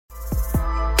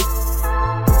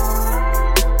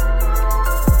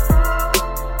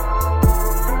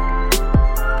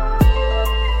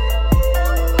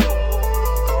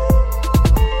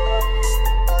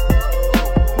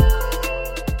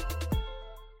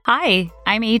Hi,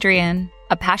 I'm Adrienne,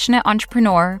 a passionate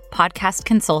entrepreneur, podcast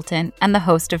consultant, and the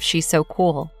host of She's So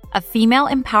Cool, a female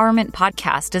empowerment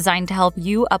podcast designed to help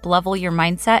you up-level your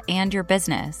mindset and your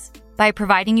business by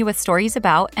providing you with stories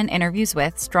about and interviews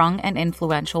with strong and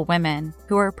influential women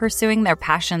who are pursuing their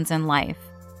passions in life.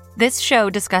 This show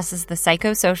discusses the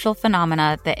psychosocial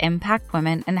phenomena that impact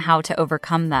women and how to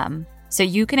overcome them, so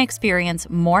you can experience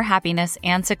more happiness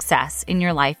and success in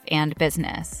your life and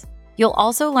business. You'll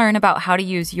also learn about how to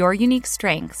use your unique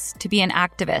strengths to be an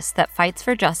activist that fights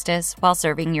for justice while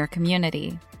serving your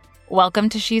community. Welcome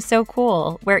to She's So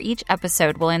Cool, where each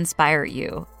episode will inspire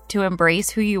you to embrace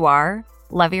who you are,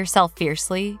 love yourself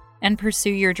fiercely, and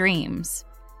pursue your dreams.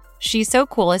 She's So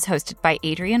Cool is hosted by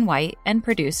Adrienne White and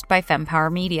produced by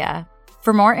FemPower Media.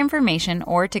 For more information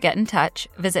or to get in touch,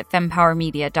 visit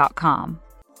fempowermedia.com.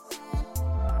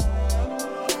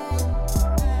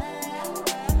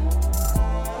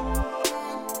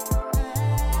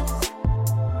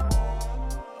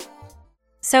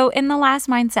 So in the last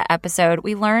mindset episode,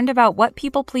 we learned about what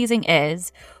people-pleasing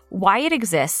is, why it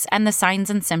exists, and the signs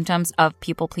and symptoms of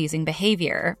people-pleasing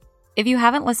behavior. If you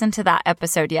haven't listened to that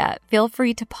episode yet, feel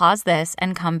free to pause this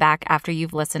and come back after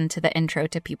you've listened to the intro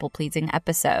to people-pleasing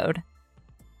episode.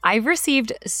 I've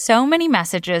received so many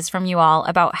messages from you all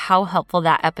about how helpful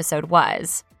that episode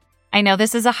was. I know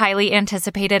this is a highly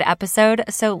anticipated episode,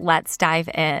 so let's dive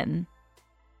in.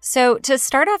 So to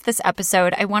start off this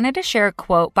episode, I wanted to share a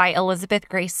quote by Elizabeth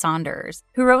Grace Saunders,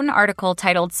 who wrote an article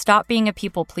titled Stop Being a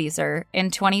People Pleaser in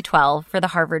 2012 for the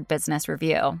Harvard Business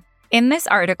Review. In this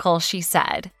article, she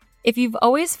said, "If you've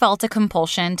always felt a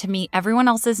compulsion to meet everyone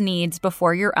else's needs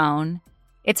before your own,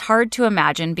 it's hard to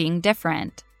imagine being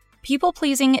different.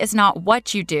 People-pleasing is not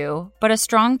what you do, but a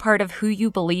strong part of who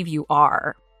you believe you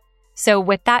are." So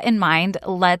with that in mind,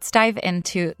 let's dive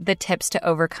into the tips to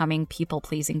overcoming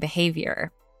people-pleasing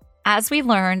behavior. As we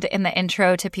learned in the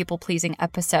intro to people-pleasing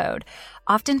episode,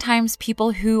 oftentimes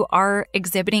people who are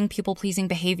exhibiting people-pleasing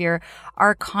behavior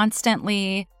are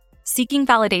constantly seeking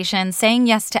validation, saying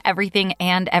yes to everything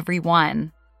and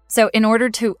everyone. So in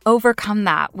order to overcome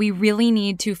that, we really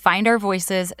need to find our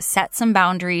voices, set some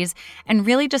boundaries, and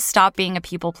really just stop being a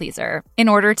people-pleaser in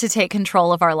order to take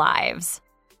control of our lives.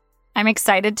 I'm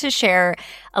excited to share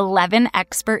 11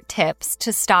 expert tips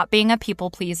to stop being a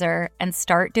people pleaser and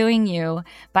start doing you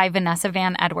by Vanessa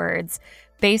Van Edwards,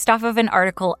 based off of an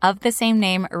article of the same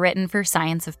name written for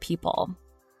Science of People.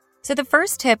 So the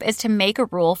first tip is to make a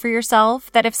rule for yourself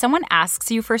that if someone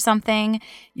asks you for something,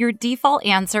 your default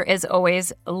answer is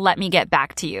always, "Let me get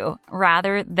back to you,"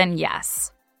 rather than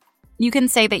yes. You can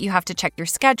say that you have to check your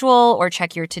schedule or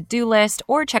check your to-do list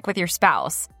or check with your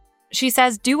spouse. She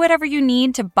says, do whatever you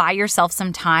need to buy yourself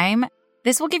some time.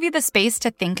 This will give you the space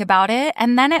to think about it,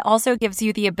 and then it also gives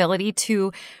you the ability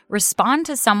to respond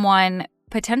to someone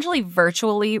potentially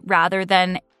virtually rather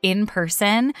than in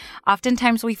person.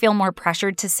 Oftentimes we feel more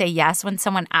pressured to say yes when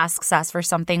someone asks us for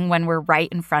something when we're right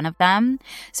in front of them.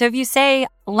 So if you say,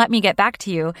 "Let me get back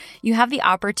to you," you have the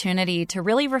opportunity to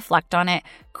really reflect on it,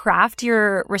 craft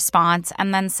your response,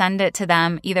 and then send it to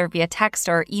them either via text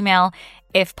or email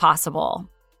if possible.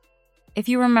 If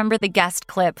you remember the guest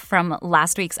clip from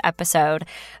last week's episode,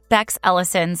 Bex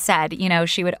Ellison said,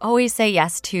 she would always say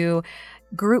yes to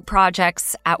group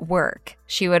projects at work.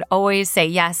 She would always say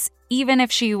yes, even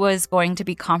if she was going to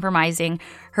be compromising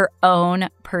her own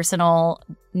personal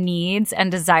needs and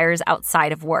desires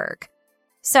outside of work.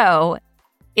 So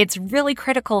it's really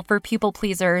critical for people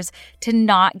pleasers to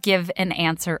not give an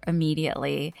answer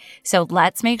immediately. So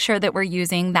let's make sure that we're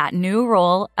using that new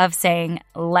rule of saying,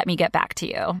 "Let me get back to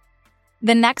you."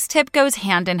 The next tip goes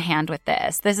hand in hand with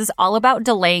this. This is all about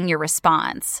delaying your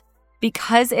response,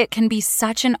 because it can be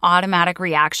such an automatic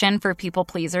reaction for people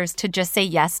pleasers to just say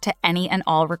yes to any and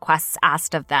all requests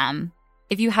asked of them.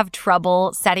 If you have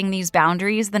trouble setting these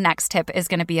boundaries, the next tip is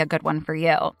going to be a good one for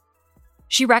you.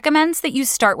 She recommends that you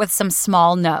start with some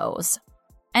small no's.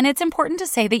 And it's important to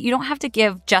say that you don't have to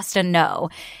give just a no.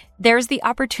 There's the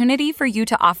opportunity for you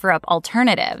to offer up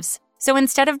alternatives. So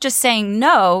instead of just saying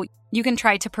no, you can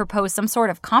try to propose some sort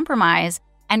of compromise.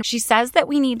 And she says that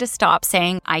we need to stop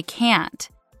saying, "I can't."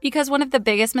 Because one of the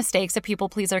biggest mistakes a people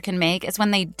pleaser can make is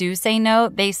when they do say no,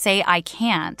 they say, "I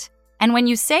can't." And when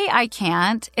you say, "I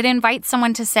can't," it invites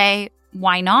someone to say,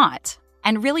 "Why not?"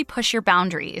 and really push your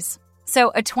boundaries.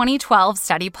 So a 2012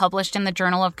 study published in the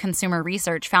Journal of Consumer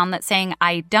Research found that saying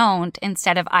 "I don't"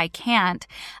 instead of "I can't"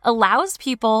 allows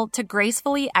people to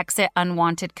gracefully exit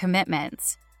unwanted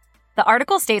commitments. The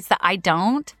article states that "I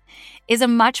don't" is a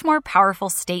much more powerful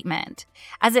statement,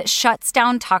 as it shuts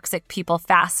down toxic people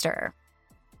faster.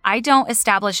 I don't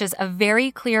establishes a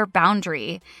very clear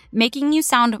boundary, making you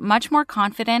sound much more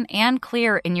confident and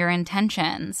clear in your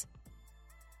intentions.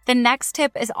 The next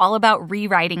tip is all about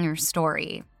rewriting your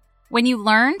story. When you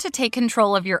learn to take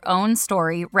control of your own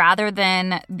story rather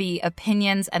than the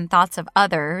opinions and thoughts of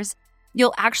others,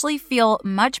 you'll actually feel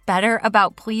much better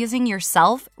about pleasing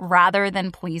yourself rather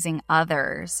than pleasing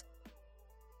others.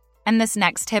 And this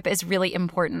next tip is really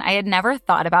important. I had never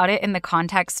thought about it in the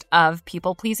context of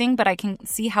people pleasing, but I can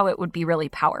see how it would be really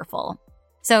powerful.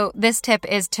 So this tip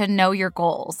is to know your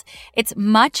goals. It's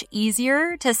much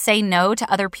easier to say no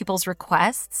to other people's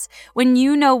requests when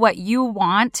you know what you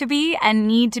want to be and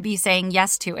need to be saying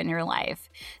yes to in your life.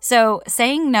 So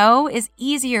saying no is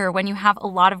easier when you have a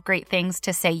lot of great things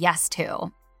to say yes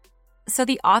to. So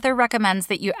the author recommends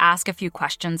that you ask a few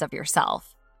questions of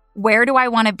yourself. Where do I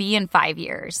want to be in 5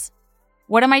 years?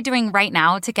 What am I doing right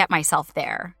now to get myself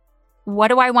there? What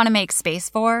do I want to make space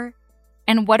for?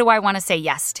 And what do I want to say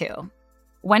yes to?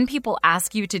 When people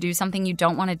ask you to do something you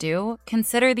don't want to do,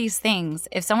 consider these things.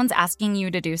 If someone's asking you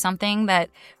to do something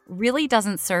that really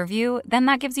doesn't serve you, then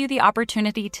that gives you the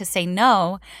opportunity to say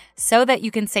no so that you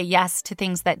can say yes to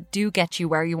things that do get you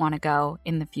where you want to go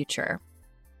in the future.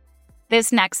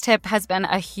 This next tip has been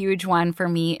a huge one for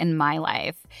me in my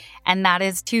life, and that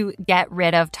is to get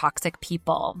rid of toxic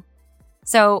people.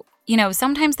 So,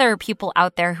 sometimes there are people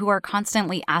out there who are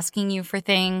constantly asking you for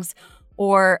things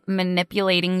or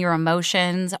manipulating your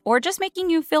emotions, or just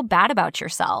making you feel bad about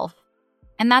yourself.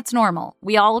 And that's normal.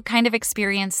 We all kind of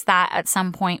experience that at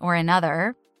some point or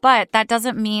another, but that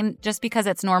doesn't mean just because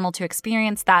it's normal to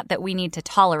experience that we need to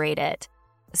tolerate it.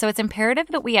 So it's imperative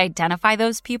that we identify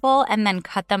those people and then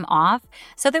cut them off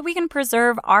so that we can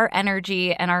preserve our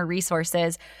energy and our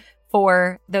resources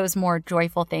for those more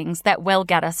joyful things that will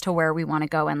get us to where we want to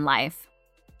go in life.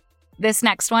 This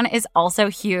next one is also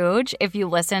huge. If you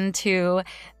listen to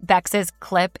Bex's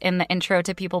clip in the intro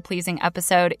to People Pleasing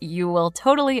episode, you will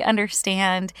totally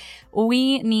understand.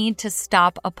 We need to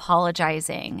stop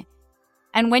apologizing.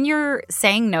 And when you're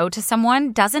saying no to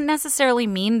someone, doesn't necessarily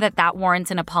mean that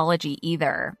warrants an apology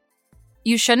either.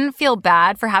 You shouldn't feel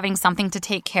bad for having something to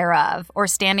take care of or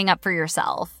standing up for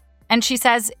yourself. And she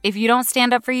says, if you don't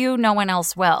stand up for you, no one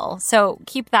else will. So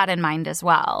keep that in mind as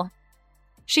well.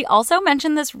 She also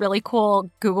mentioned this really cool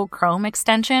Google Chrome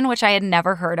extension, which I had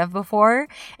never heard of before.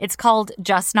 It's called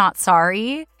Just Not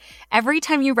Sorry. Every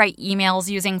time you write emails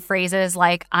using phrases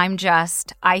like I'm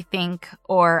just, I think,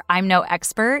 or I'm no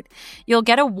expert, you'll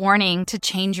get a warning to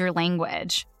change your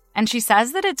language. And she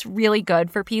says that it's really good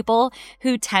for people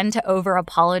who tend to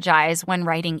over-apologize when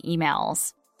writing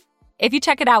emails. If you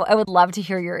check it out, I would love to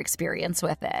hear your experience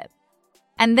with it.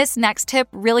 And this next tip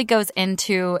really goes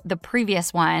into the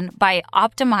previous one by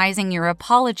optimizing your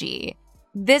apology.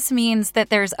 This means that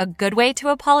there's a good way to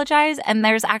apologize and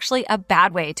there's actually a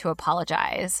bad way to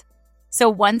apologize. So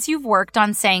once you've worked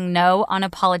on saying no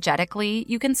unapologetically,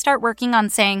 you can start working on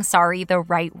saying sorry the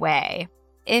right way.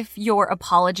 If your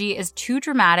apology is too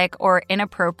dramatic or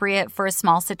inappropriate for a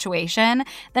small situation,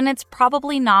 then it's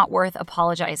probably not worth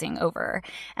apologizing over.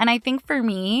 And I think for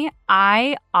me,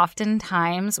 I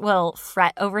oftentimes will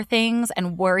fret over things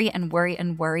and worry and worry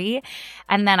and worry.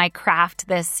 And then I craft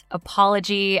this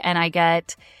apology and I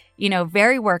get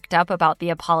very worked up about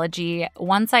the apology.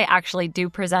 Once I actually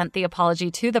do present the apology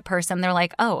to the person, they're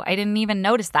like, oh, I didn't even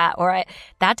notice that, or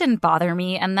that didn't bother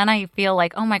me. And then I feel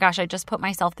like, oh my gosh, I just put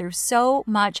myself through so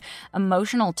much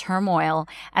emotional turmoil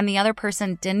and the other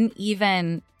person didn't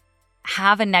even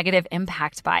have a negative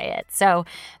impact by it. So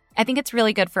I think it's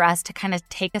really good for us to kind of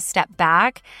take a step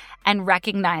back and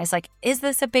recognize, like, is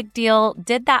this a big deal?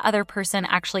 Did that other person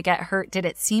actually get hurt? Did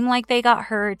it seem like they got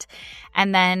hurt?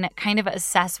 And then kind of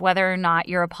assess whether or not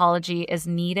your apology is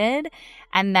needed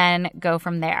and then go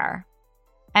from there.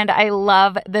 And I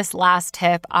love this last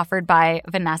tip offered by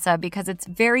Vanessa because it's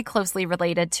very closely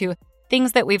related to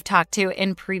things that we've talked to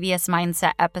in previous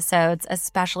mindset episodes,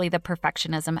 especially the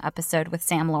perfectionism episode with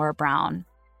Sam Laura Brown.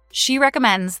 She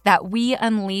recommends that we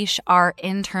unleash our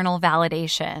internal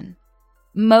validation.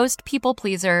 Most people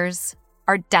pleasers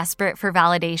are desperate for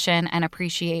validation and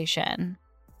appreciation,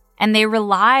 and they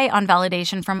rely on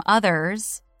validation from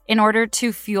others in order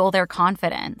to fuel their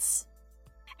confidence.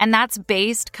 And that's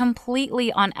based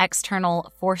completely on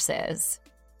external forces.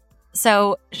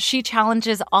 So she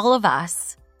challenges all of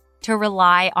us to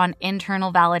rely on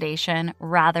internal validation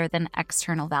rather than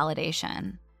external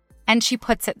validation. And she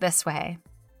puts it this way.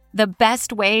 The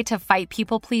best way to fight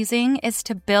people-pleasing is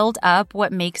to build up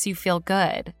what makes you feel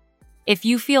good. If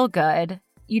you feel good,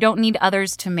 you don't need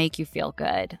others to make you feel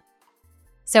good.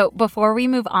 So before we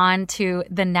move on to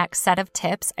the next set of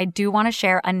tips, I do want to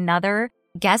share another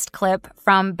guest clip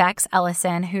from Bex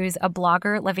Ellison, who's a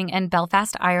blogger living in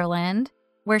Belfast, Ireland,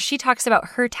 where she talks about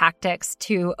her tactics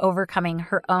to overcoming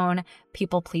her own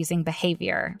people-pleasing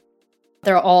behavior.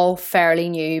 They're all fairly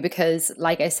new because,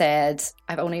 like I said,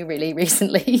 I've only really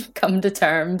recently come to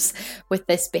terms with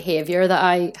this behaviour that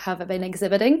I have been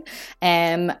exhibiting.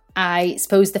 I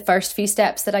suppose the first few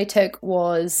steps that I took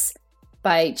was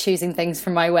by choosing things for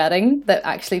my wedding that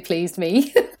actually pleased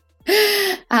me.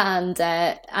 And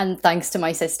thanks to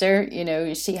my sister,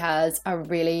 she has a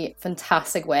really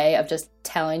fantastic way of just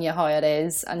telling you how it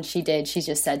is. And she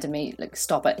just said to me, like,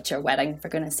 stop it, it's your wedding, for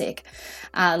goodness sake.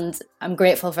 And I'm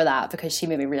grateful for that because she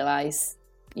made me realise,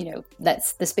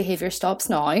 this behaviour stops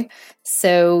now.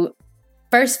 So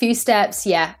first few steps,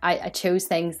 I chose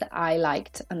things that I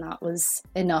liked, and that was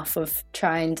enough of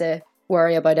trying to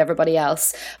worry about everybody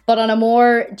else. But on a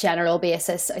more general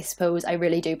basis, I suppose I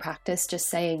really do practice just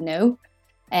saying no.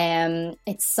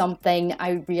 It's something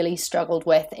I really struggled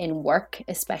with in work,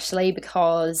 especially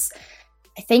because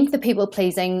I think the people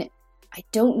pleasing, I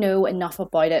don't know enough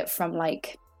about it from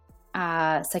like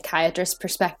a psychiatrist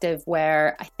perspective,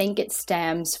 where I think it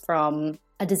stems from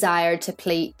a desire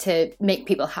to make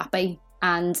people happy.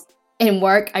 And in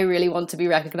work, I really want to be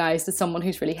recognized as someone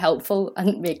who's really helpful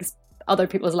and makes other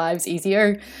people's lives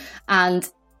easier. And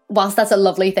whilst that's a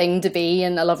lovely thing to be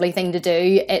and a lovely thing to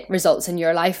do, it results in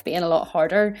your life being a lot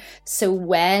harder. So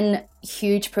when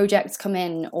huge projects come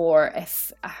in, or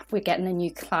if we're getting a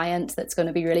new client that's going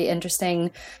to be really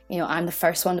interesting, I'm the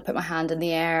first one to put my hand in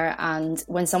the air. And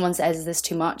when someone says, is this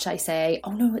too much? I say,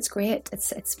 oh no, it's great.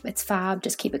 It's fab.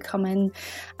 Just keep it coming.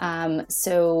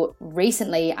 So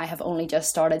recently I have only just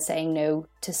started saying no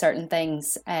to certain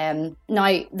things. Now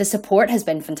the support has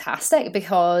been fantastic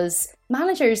because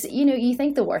managers, you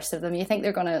think the worst of them. You think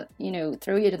they're going to,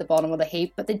 throw you to the bottom of the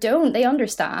heap, but they don't. They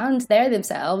understand. They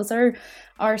themselves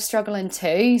are struggling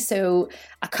too. So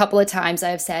a couple of times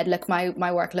I've said, look, my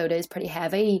workload is pretty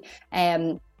heavy.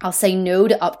 I'll say no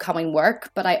to upcoming work,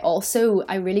 but I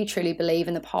really truly believe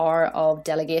in the power of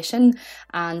delegation.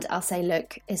 And I'll say,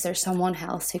 look, is there someone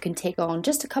else who can take on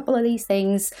just a couple of these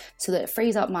things so that it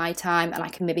frees up my time and I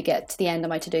can maybe get to the end of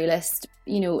my to-do list,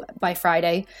 by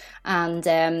Friday.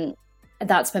 And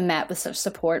that's been met with such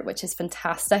support, which is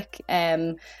fantastic.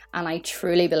 And I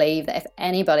truly believe that if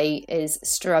anybody is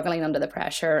struggling under the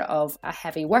pressure of a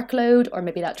heavy workload, or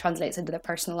maybe that translates into their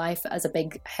personal life as a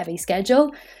big, heavy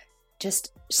schedule,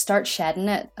 just start shedding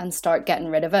it and start getting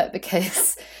rid of it,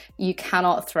 because you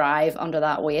cannot thrive under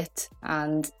that weight.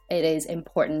 And it is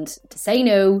important to say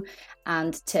no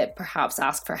and to perhaps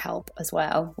ask for help as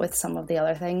well with some of the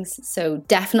other things. So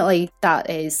definitely that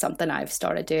is something I've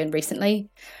started doing recently.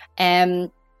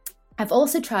 I've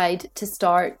also tried to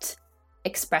start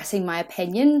expressing my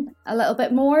opinion a little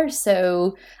bit more.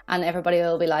 So, and everybody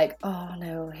will be like, oh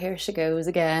no, here she goes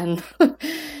again.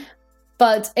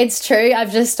 But it's true.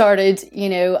 I've just started,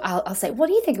 I'll say, what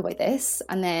do you think about this?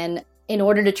 And then in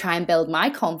order to try and build my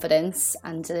confidence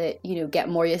and to, get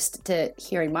more used to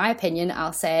hearing my opinion,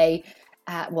 I'll say,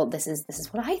 well, this is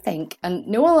what I think. And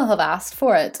no one will have asked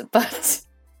for it, but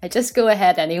I just go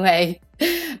ahead anyway,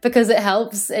 because it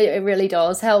helps. It really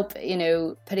does help,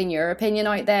 putting your opinion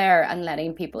out there and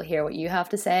letting people hear what you have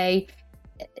to say.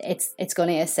 It's going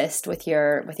to assist with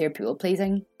your people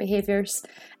pleasing behaviors.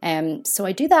 So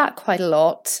I do that quite a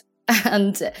lot.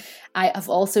 And I have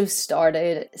also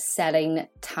started setting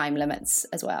time limits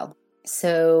as well.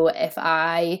 So if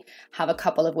I have a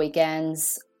couple of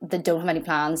weekends that don't have any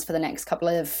plans for the next couple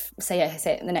of, say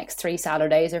the next 3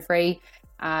 Saturdays are free,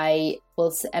 I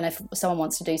will, and if someone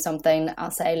wants to do something, I'll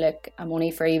say, look, I'm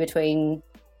only free between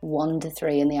 1 to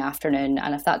 3 in the afternoon,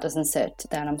 and if that doesn't suit,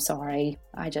 then I'm sorry.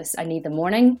 I need the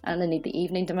morning and I need the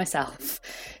evening to myself.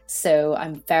 So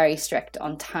I'm very strict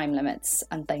on time limits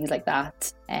and things like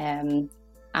that. And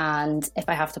if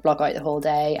I have to block out the whole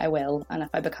day, I will. And if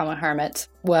I become a hermit,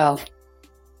 well,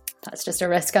 that's just a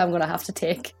risk I'm going to have to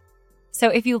take. So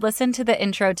if you listen to the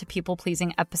Intro to People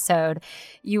Pleasing episode,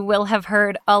 you will have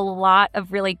heard a lot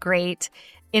of really great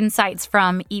insights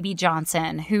from E.B.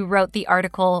 Johnson, who wrote the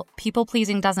article People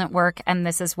Pleasing Doesn't Work and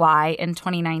This Is Why in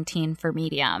 2019 for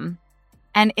Medium.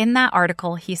 And in that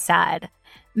article, he said,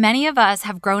 many of us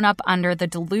have grown up under the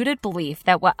deluded belief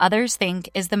that what others think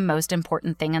is the most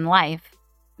important thing in life.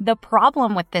 The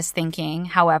problem with this thinking,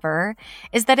 however,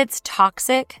 is that it's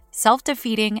toxic,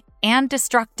 self-defeating, and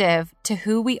destructive to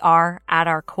who we are at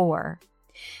our core.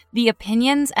 The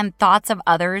opinions and thoughts of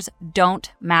others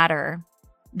don't matter.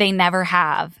 They never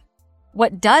have.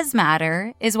 What does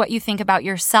matter is what you think about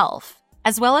yourself,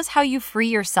 as well as how you free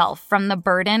yourself from the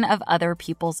burden of other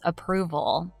people's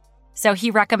approval. So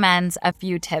he recommends a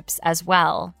few tips as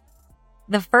well.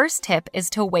 The first tip is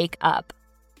to wake up.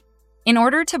 In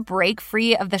order to break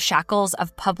free of the shackles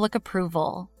of public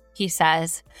approval, he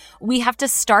says, we have to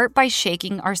start by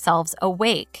shaking ourselves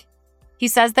awake. He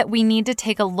says that we need to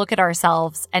take a look at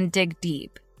ourselves and dig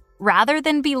deep. Rather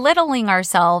than belittling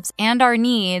ourselves and our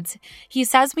needs, he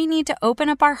says we need to open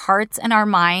up our hearts and our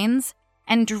minds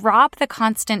and drop the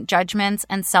constant judgments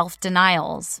and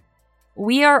self-denials.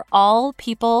 We are all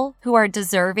people who are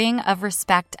deserving of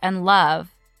respect and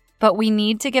love, but we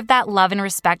need to give that love and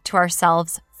respect to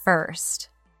ourselves first.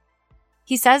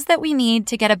 He says that we need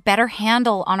to get a better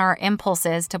handle on our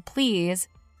impulses to please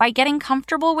by getting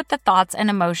comfortable with the thoughts and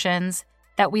emotions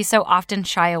that we so often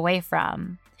shy away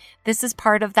from. This is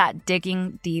part of that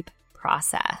digging deep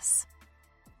process.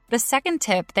 The second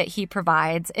tip that he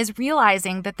provides is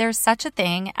realizing that there's such a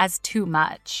thing as too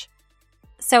much.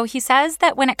 So he says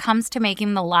that when it comes to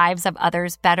making the lives of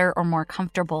others better or more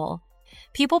comfortable,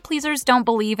 people pleasers don't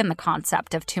believe in the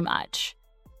concept of too much.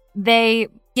 They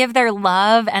give their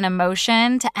love and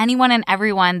emotion to anyone and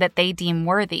everyone that they deem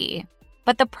worthy.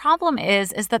 But the problem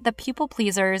is that the people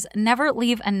pleasers never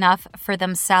leave enough for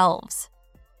themselves.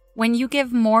 When you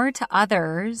give more to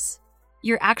others,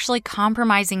 you're actually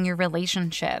compromising your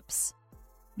relationships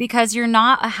because you're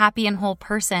not a happy and whole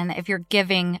person if you're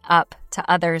giving up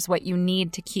to others what you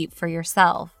need to keep for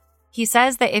yourself. He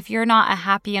says that if you're not a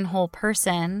happy and whole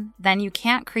person, then you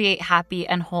can't create happy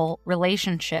and whole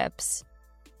relationships.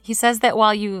 He says that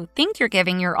while you think you're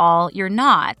giving your all, you're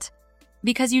not,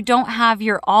 because you don't have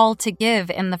your all to give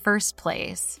in the first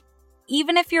place.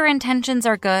 Even if your intentions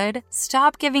are good,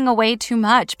 stop giving away too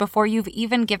much before you've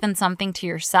even given something to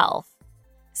yourself.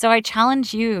 So I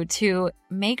challenge you to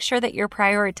make sure that you're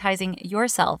prioritizing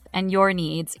yourself and your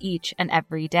needs each and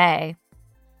every day.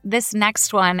 This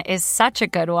next one is such a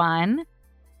good one.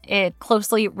 It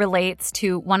closely relates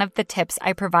to one of the tips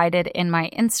I provided in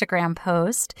my Instagram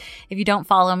post. If you don't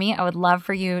follow me, I would love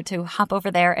for you to hop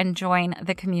over there and join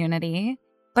the community.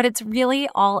 But it's really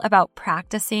all about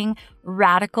practicing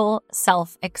radical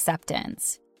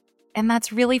self-acceptance. And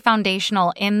that's really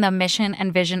foundational in the mission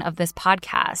and vision of this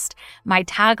podcast. My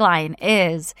tagline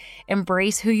is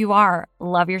embrace who you are,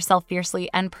 love yourself fiercely,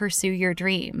 and pursue your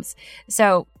dreams.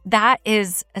 So that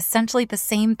is essentially the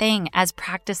same thing as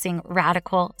practicing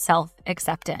radical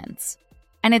self-acceptance.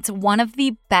 And it's one of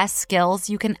the best skills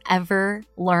you can ever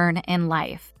learn in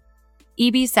life.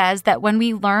 E.B. says that when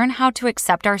we learn how to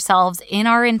accept ourselves in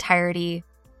our entirety,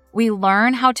 we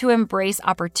learn how to embrace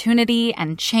opportunity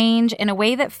and change in a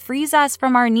way that frees us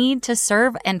from our need to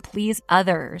serve and please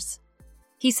others.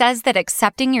 He says that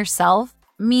accepting yourself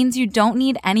means you don't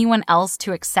need anyone else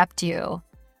to accept you.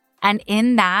 And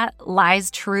in that lies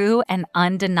true and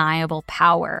undeniable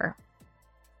power.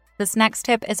 This next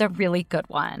tip is a really good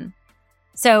one.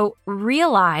 So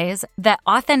realize that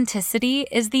authenticity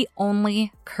is the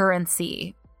only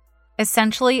currency.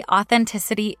 Essentially,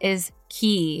 authenticity is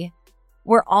key.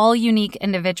 We're all unique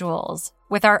individuals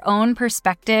with our own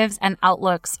perspectives and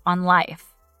outlooks on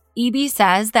life. E.B.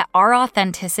 says that our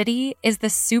authenticity is the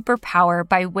superpower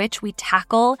by which we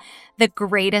tackle the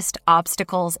greatest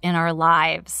obstacles in our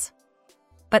lives.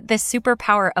 But this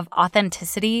superpower of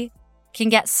authenticity can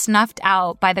get snuffed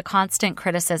out by the constant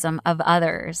criticism of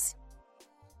others.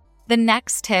 The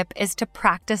next tip is to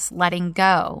practice letting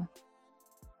go.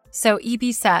 So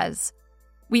E.B. says,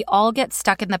 we all get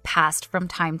stuck in the past from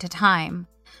time to time,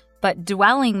 but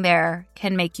dwelling there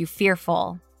can make you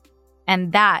fearful.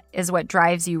 And that is what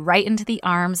drives you right into the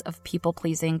arms of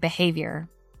people-pleasing behavior.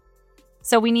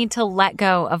 So we need to let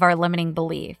go of our limiting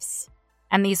beliefs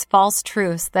and these false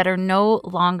truths that are no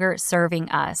longer serving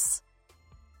us.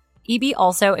 E.B.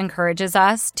 also encourages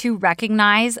us to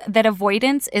recognize that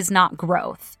avoidance is not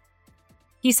growth.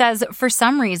 He says, for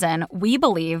some reason, we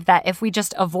believe that if we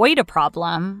just avoid a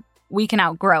problem, we can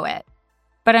outgrow it.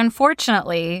 But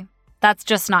unfortunately, that's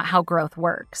just not how growth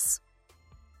works.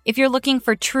 If you're looking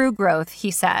for true growth, he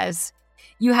says,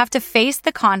 you have to face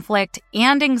the conflict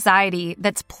and anxiety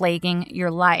that's plaguing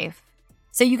your life.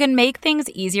 So you can make things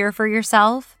easier for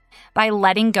yourself by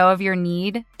letting go of your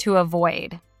need to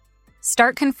avoid.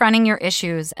 Start confronting your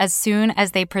issues as soon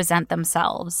as they present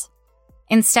themselves,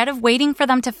 instead of waiting for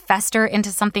them to fester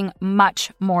into something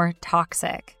much more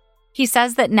toxic. He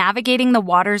says that navigating the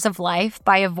waters of life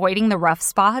by avoiding the rough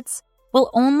spots will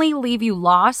only leave you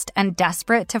lost and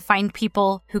desperate to find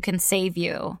people who can save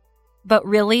you. But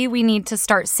really, we need to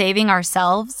start saving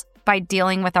ourselves by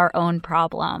dealing with our own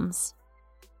problems.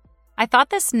 I thought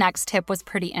this next tip was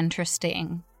pretty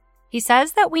interesting. He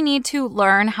says that we need to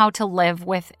learn how to live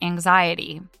with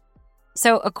anxiety.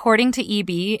 So according to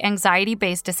E.B.,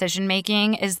 anxiety-based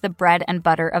decision-making is the bread and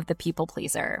butter of the people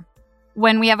pleaser.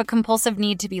 When we have a compulsive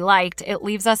need to be liked, it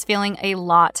leaves us feeling a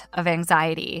lot of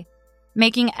anxiety,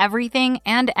 making everything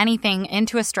and anything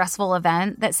into a stressful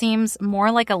event that seems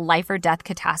more like a life or death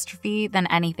catastrophe than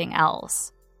anything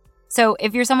else. So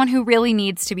if you're someone who really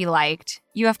needs to be liked,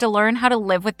 you have to learn how to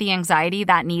live with the anxiety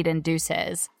that need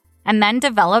induces, and then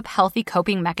develop healthy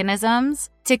coping mechanisms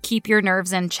to keep your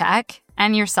nerves in check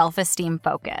and your self-esteem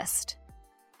focused.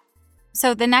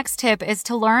 So the next tip is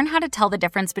to learn how to tell the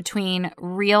difference between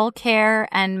real care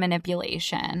and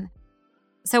manipulation.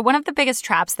 So one of the biggest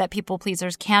traps that people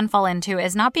pleasers can fall into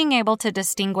is not being able to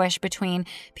distinguish between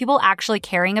people actually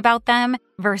caring about them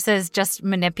versus just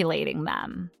manipulating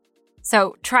them.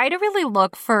 So try to really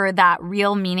look for that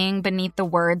real meaning beneath the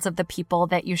words of the people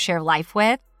that you share life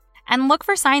with, and look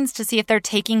for signs to see if they're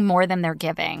taking more than they're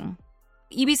giving.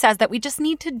 E.B. says that we just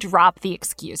need to drop the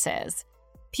excuses.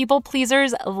 People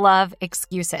pleasers love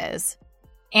excuses.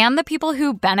 And the people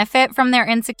who benefit from their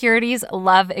insecurities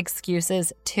love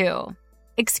excuses too.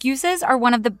 Excuses are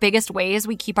one of the biggest ways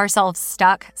we keep ourselves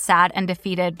stuck, sad, and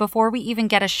defeated before we even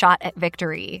get a shot at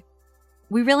victory.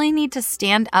 We really need to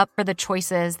stand up for the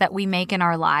choices that we make in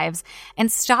our lives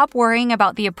and stop worrying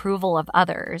about the approval of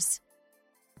others.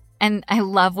 And I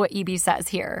love what E.B. says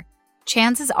here.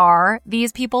 Chances are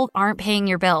these people aren't paying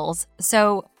your bills,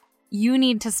 so you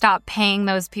need to stop paying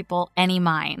those people any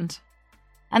mind.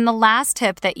 And the last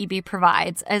tip that E.B.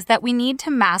 provides is that we need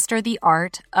to master the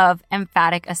art of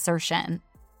emphatic assertion.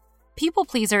 People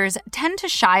pleasers tend to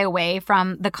shy away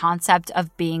from the concept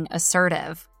of being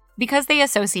assertive because they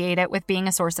associate it with being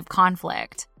a source of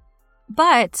conflict.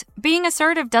 But being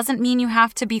assertive doesn't mean you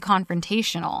have to be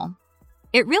confrontational.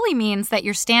 It really means that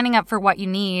you're standing up for what you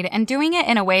need and doing it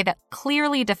in a way that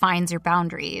clearly defines your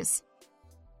boundaries.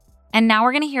 And now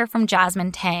we're going to hear from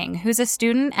Jasmine Tang, who's a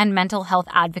student and mental health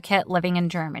advocate living in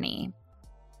Germany.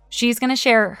 She's going to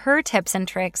share her tips and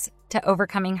tricks to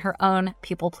overcoming her own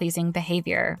people-pleasing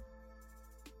behavior.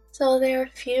 So there are a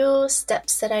few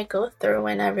steps that I go through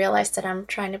when I realize that I'm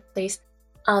trying to please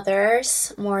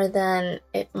others more than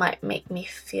it might make me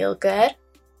feel good.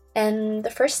 And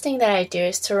the first thing that I do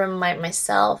is to remind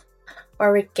myself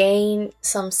or regain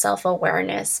some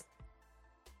self-awareness.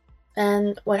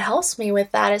 And what helps me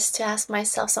with that is to ask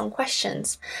myself some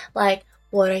questions like,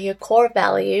 what are your core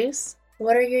values?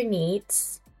 What are your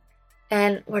needs?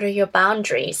 And what are your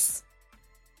boundaries?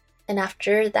 And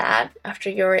after that, after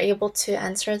you're able to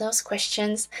answer those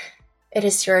questions, it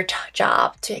is your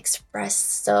job to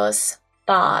express those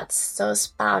thoughts, those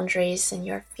boundaries, and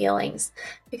your feelings.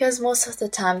 Because most of the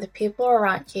time, the people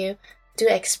around you do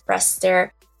express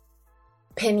their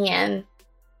opinion,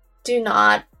 do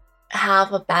not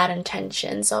have a bad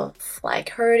intentions of like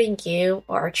hurting you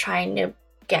or trying to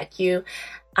get you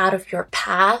out of your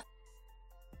path.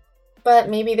 But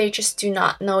maybe they just do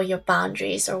not know your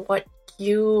boundaries or what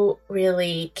you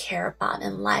really care about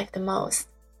in life the most.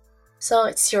 So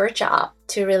it's your job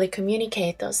to really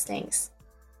communicate those things.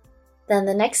 Then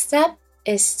the next step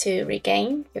is to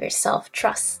regain your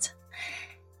self-trust.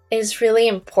 It's really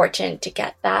important to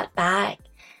get that back.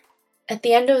 At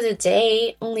the end of the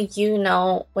day, only you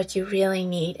know what you really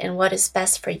need and what is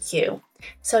best for you.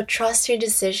 So trust your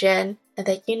decision and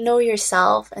that you know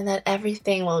yourself and that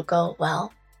everything will go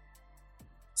well.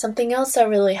 Something else that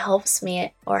really helped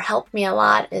me a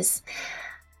lot is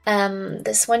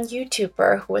this one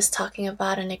YouTuber who was talking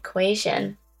about an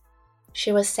equation.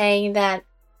 She was saying that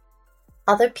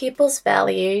other people's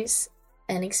values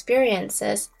and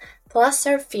experiences plus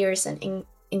their fears and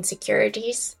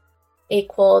insecurities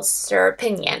equals their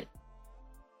opinion.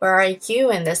 Where are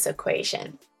you in this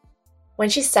equation? When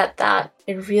she said that,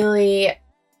 it really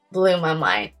blew my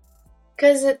mind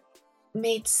because it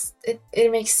makes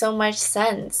so much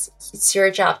sense. It's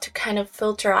your job to kind of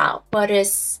filter out what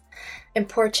is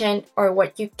important or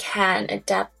what you can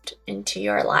adapt into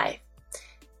your life.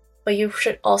 But you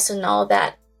should also know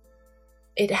that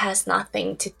it has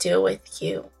nothing to do with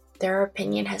you. Their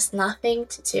opinion has nothing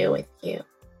to do with you.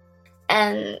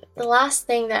 And the last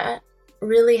thing that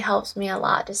really helps me a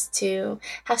lot is to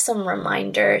have some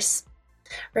reminders.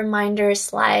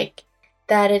 Reminders like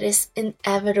that it is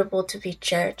inevitable to be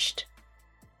judged.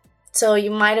 So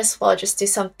you might as well just do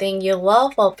something you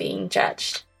love while being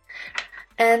judged.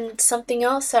 And something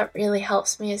else that really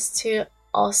helps me is to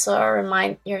also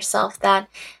remind yourself that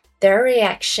their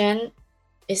reaction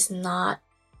is not,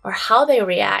 or how they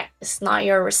react is not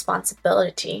your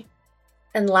responsibility.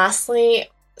 And lastly,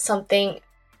 something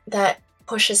that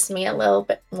pushes me a little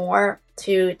bit more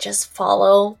to just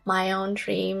follow my own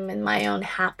dream and my own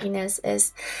happiness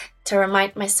is to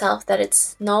remind myself that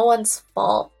it's no one's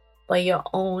fault but your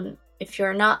own if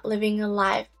you're not living a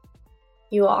life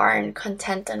you are and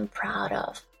content and proud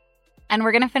of. And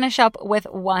we're going to finish up with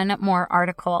one more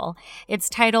article. It's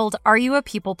titled, Are You a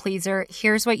People Pleaser?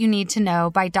 Here's What You Need to Know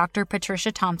by Dr.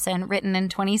 Patricia Thompson, written in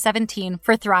 2017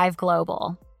 for Thrive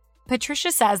Global.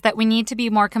 Patricia says that we need to be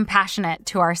more compassionate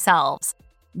to ourselves.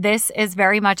 This is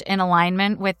very much in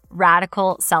alignment with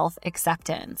radical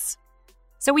self-acceptance.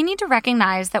 So we need to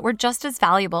recognize that we're just as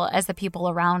valuable as the people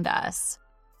around us.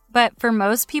 But for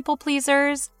most people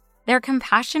pleasers, their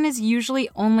compassion is usually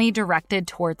only directed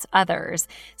towards others.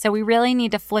 So we really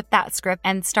need to flip that script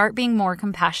and start being more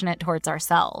compassionate towards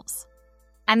ourselves.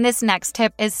 And this next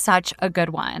tip is such a good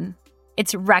one.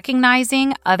 It's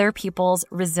recognizing other people's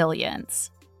resilience.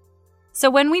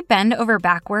 So when we bend over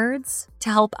backwards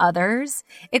to help others,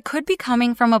 it could be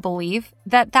coming from a belief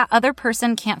that that other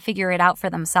person can't figure it out for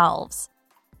themselves.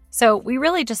 So we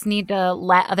really just need to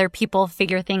let other people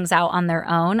figure things out on their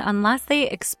own unless they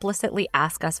explicitly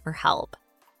ask us for help.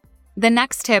 The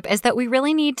next tip is that we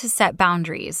really need to set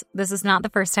boundaries. This is not the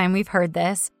first time we've heard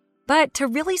this, but to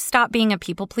really stop being a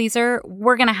people pleaser,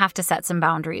 we're going to have to set some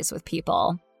boundaries with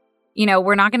people. You know,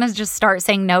 we're not going to just start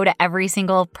saying no to every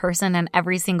single person and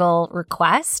every single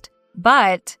request,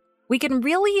 but we can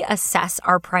really assess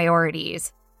our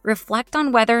priorities. Reflect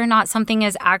on whether or not something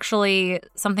is actually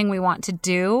something we want to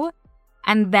do,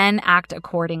 and then act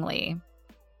accordingly.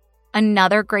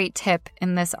 Another great tip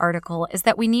in this article is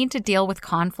that we need to deal with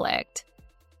conflict.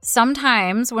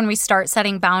 Sometimes when we start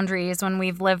setting boundaries, when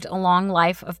we've lived a long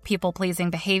life of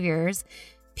people-pleasing behaviors,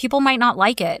 people might not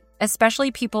like it, especially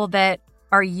people that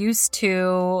are used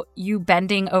to you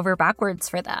bending over backwards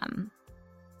for them.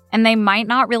 And they might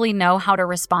not really know how to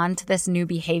respond to this new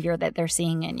behavior that they're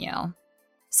seeing in you.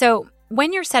 So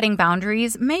when you're setting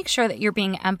boundaries, make sure that you're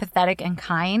being empathetic and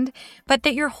kind, but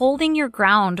that you're holding your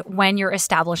ground when you're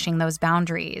establishing those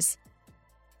boundaries.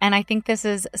 And I think this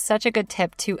is such a good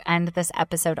tip to end this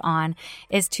episode on,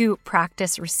 is to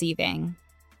practice receiving.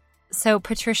 So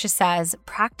Patricia says,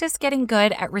 practice getting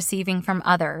good at receiving from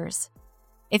others.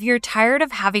 If you're tired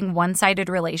of having one-sided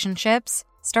relationships,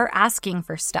 start asking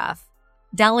for stuff.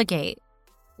 Delegate.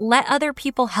 Let other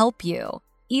people help you,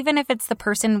 even if it's the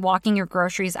person walking your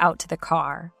groceries out to the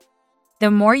car. The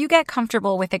more you get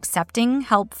comfortable with accepting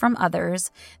help from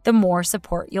others, the more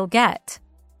support you'll get.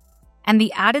 And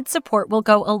the added support will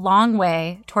go a long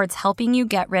way towards helping you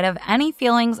get rid of any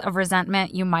feelings of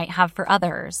resentment you might have for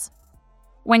others.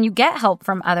 When you get help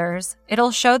from others,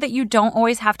 it'll show that you don't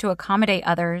always have to accommodate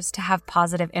others to have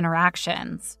positive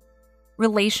interactions.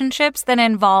 Relationships that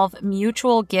involve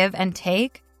mutual give and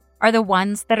take are the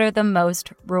ones that are the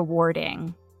most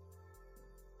rewarding.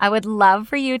 I would love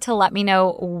for you to let me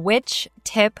know which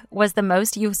tip was the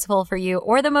most useful for you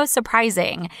or the most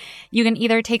surprising. You can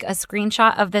either take a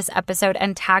screenshot of this episode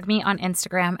and tag me on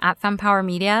Instagram at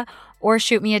FempowerMedia or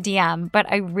shoot me a DM,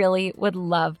 but I really would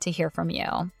love to hear from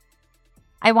you.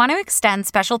 I want to extend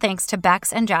special thanks to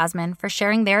Bex and Jasmine for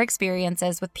sharing their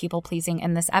experiences with people-pleasing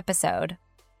in this episode.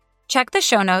 Check the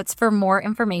show notes for more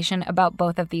information about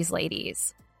both of these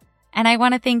ladies. And I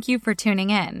want to thank you for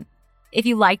tuning in. If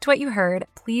you liked what you heard,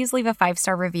 please leave a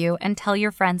 5-star review and tell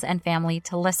your friends and family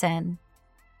to listen.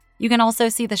 You can also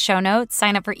see the show notes,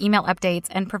 sign up for email updates,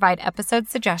 and provide episode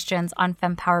suggestions on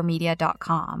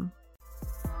fempowermedia.com.